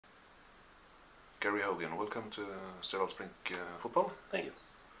Gary Hogan, welcome to Stirled Spring Football. Thank you.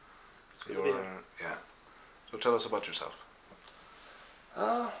 It's good You're, to be here. yeah. So tell us about yourself.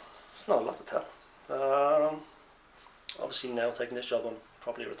 There's not a lot to tell. Obviously now taking this job, I'm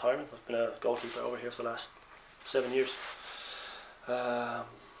probably retiring. I've been a goalkeeper over here for the last 7 years.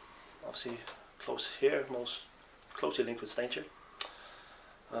 Obviously close here, most closely linked with Stainshire.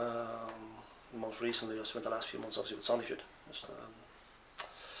 Most recently I spent the last few months obviously with Sonifield.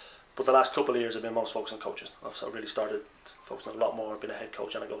 But the last couple of years I've been most focused on coaches. I've really started focusing a lot more. I've been a head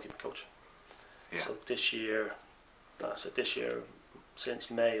coach and a goalkeeping coach. Yeah. So this year, since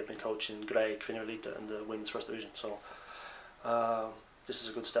May, I've been coaching Grey, Finnerlita in the Women's First Division. So this is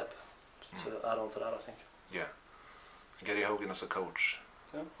a good step to add on to that, I think. Yeah. Gary Hogan as a coach,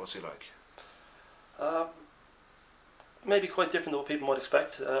 Yeah. what's he like? Maybe quite different than what people might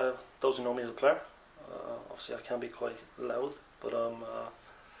expect. Those who know me as a player, obviously I can be quite loud, but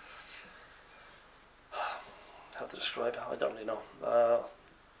how to describe it? I don't really know. I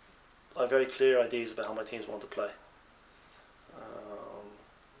have very clear ideas about how my teams want to play,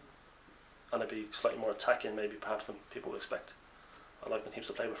 and I'd be slightly more attacking maybe perhaps than people would expect. I like my teams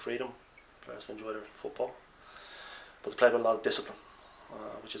to play with freedom, players to enjoy their football, but to play with a lot of discipline,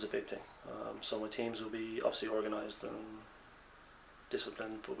 which is a big thing. So my teams will be obviously organised and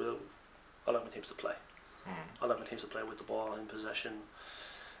disciplined, but I like my teams to play. I like my teams to play with the ball in possession,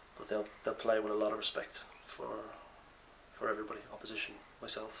 but they'll play with a lot of respect for everybody, opposition,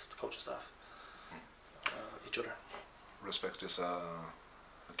 myself, the coaching staff, each other. Respect is a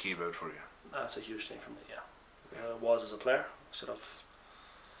key word for you. That's a huge thing for me, yeah. Was as a player. I sort of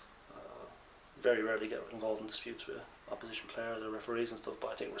very rarely get involved in disputes with opposition players or referees and stuff,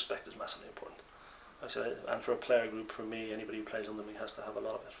 but I think respect is massively important. And for a player group, for me, anybody who plays under me has to have a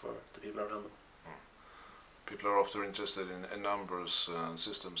lot of it for the people around them. People are often interested in numbers,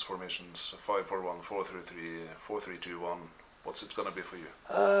 systems, formations, 5-4-1, 4-3-3, 4-3-2-1. What's it going to be for you?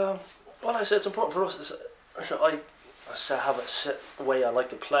 Well, I said it's important for us. I have a set way I like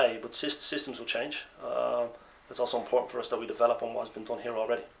to play, but systems will change. It's also important for us that we develop on what's been done here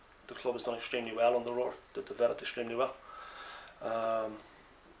already. The club has done extremely well on the Roar. They've developed extremely well.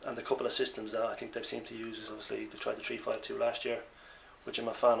 And the couple of systems that I think they've seemed to use is obviously they tried the 3-5-2 last year, which I'm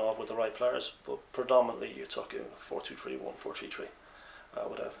a fan of with the right players, but predominantly you're talking 4-2-3-1, 4-3-3,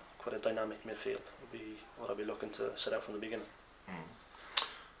 with quite a dynamic midfield would be what I'll be looking to set out from the beginning.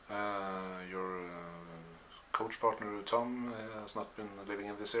 Your coach partner Tom has not been living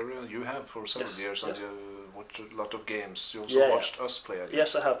in this area. You have for several years, and you watched a lot of games. You also watched us play again.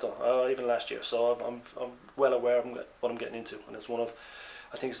 Yes, I have done, even last year. So I'm well aware of what I'm getting into, and it's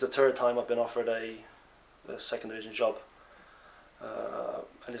I think it's the third time I've been offered a second division job.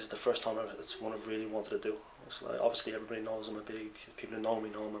 And this is the first time it's one I've really wanted to do. It's like, obviously everybody knows people who know me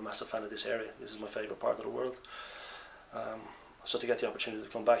know I'm a massive fan of this area. This is my favourite part of the world. So to get the opportunity to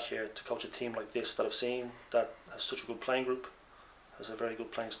come back here to coach a team like this that I've seen, that has such a good playing group, has a very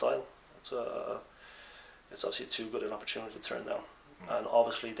good playing style, it's obviously too good an opportunity to turn down. And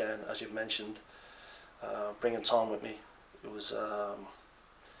obviously then, as you've mentioned, bringing Tom with me, it was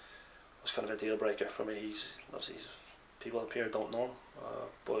kind of a deal breaker for me. People up here don't know him,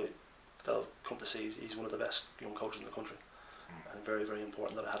 but they'll come to see he's one of the best young coaches in the country, and very, very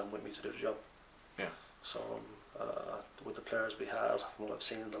important that I had him with me to do the job. Yeah. So with the players we had, from what I've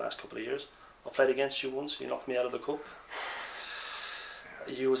seen in the last couple of years, I played against you once. You knocked me out of the cup.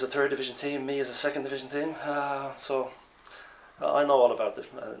 You as a third division team, me as a second division team. So I know all about it.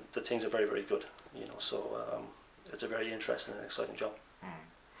 The teams are very, very good. So it's a very interesting and exciting job.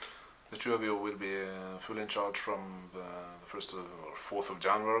 The two of you will be fully in charge from the 1st or 4th of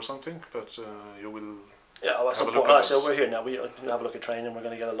January or something, but you will have a look at us. So we're here now. We have a look at training. We're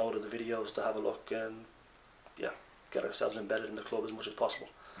going to get a load of the videos to have a look and get ourselves embedded in the club as much as possible.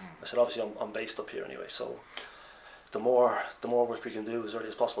 I said obviously I'm based up here anyway, so the more work we can do as early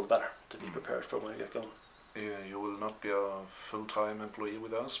as possible, the better, to be prepared for when we get going. You will not be a full-time employee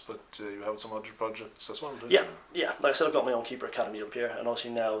with us, but you have some other projects as well, don't you? you? Yeah. Like I said, I've got my own keeper academy up here, and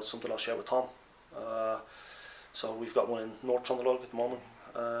obviously now it's something I'll share with Tom. So we've got one in North Trondheim at the moment,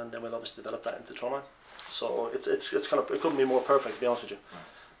 and then we'll obviously develop that into Trondheim. So it's kind of, it couldn't be more perfect, to be honest with you.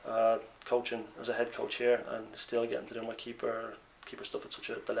 Coaching as a head coach here, and still getting to do my keeper stuff at such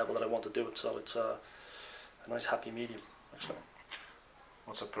the level that I want to do it. So it's a nice happy medium, actually.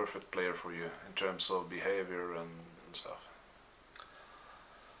 What's a perfect player for you in terms of behaviour and stuff?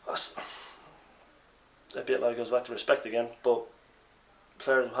 A bit like it goes back to respect again, but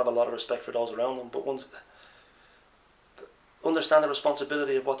players have a lot of respect for those around them, but understand the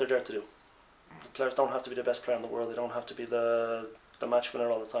responsibility of what they're there to do. The players don't have to be the best player in the world, they don't have to be the the match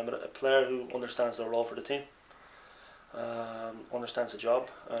winner all the time, but a player who understands their role for the team, understands the job,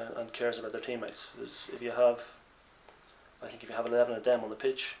 and cares about their teammates. I think if you have 11 of them on the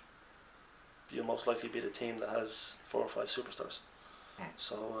pitch, you'll most likely be the team that has 4 or 5 superstars.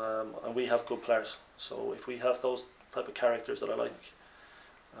 So, and we have good players. So if we have those type of characters that I like,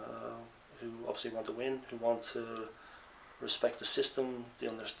 who obviously want to win, who want to respect the system,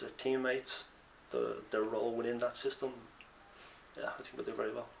 their teammates, their role within that system, yeah, I think we'll do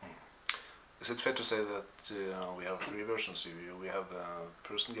very well. Is it fair to say that we have 3 versions of you? We have the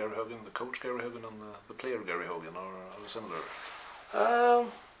person Gary Hogan, the coach Gary Hogan, and the player Gary Hogan, or are they similar?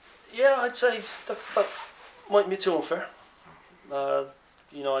 Yeah, I'd say that might be too unfair.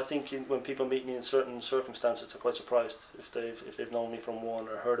 I think when people meet me in certain circumstances, they're quite surprised if they've known me from one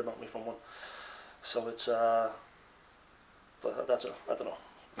or heard about me from one. So it's but I don't know.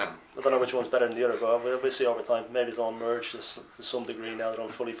 No. I don't know which one's better than the other, but we'll see over time. Maybe they'll merge to some degree now that I'm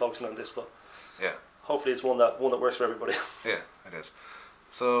fully focusing on this, but yeah, hopefully it's one that works for everybody. Yeah, it is.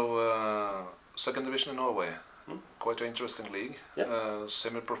 So second division in Norway, quite an interesting league. Yeah.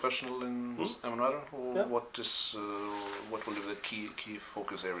 Semi-professional in Emmanuel. Yeah. What will be the key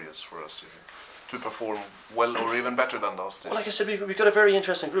focus areas for us to perform well or even better than last? Well, like I said, we've got a very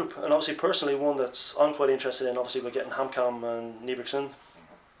interesting group, and obviously personally one that's I'm quite interested in. Obviously we're getting HamKam and Nybergsund.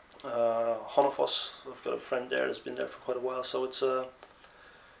 Honofoss, I've got a friend there that's been there for quite a while, so it's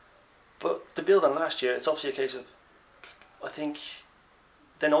but to build on last year, it's obviously a case of, I think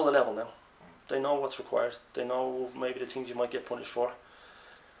they know the level now, they know what's required, they know maybe the things you might get punished for,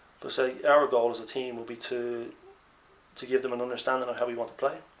 but say our goal as a team will be to give them an understanding of how we want to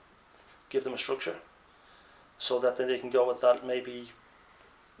play, give them a structure, so that then they can go with that maybe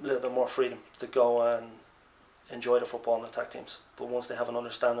a little bit more freedom to go and enjoy the football and attack teams. But once they have an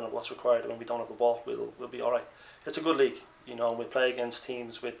understanding of what's required when we don't have the ball, we'll be alright. It's a good league, and we play against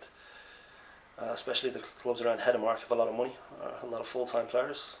teams with, especially the clubs around Hedmark have a lot of money, a lot of full-time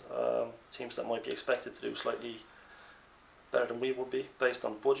players, teams that might be expected to do slightly better than we would be based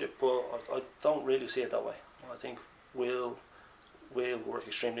on budget, but I don't really see it that way. I think we'll work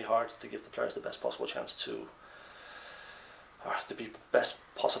extremely hard to give the players the best possible chance to be best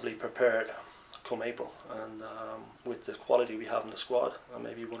possibly prepared come April, and with the quality we have in the squad and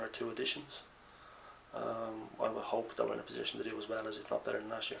maybe 1 or 2 additions, I would hope that we're in a position to do as well as, if not better than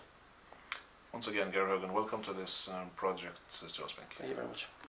last year. Once again, Gary Hogan, welcome to this project, Sister Osbeck. Thank you very much.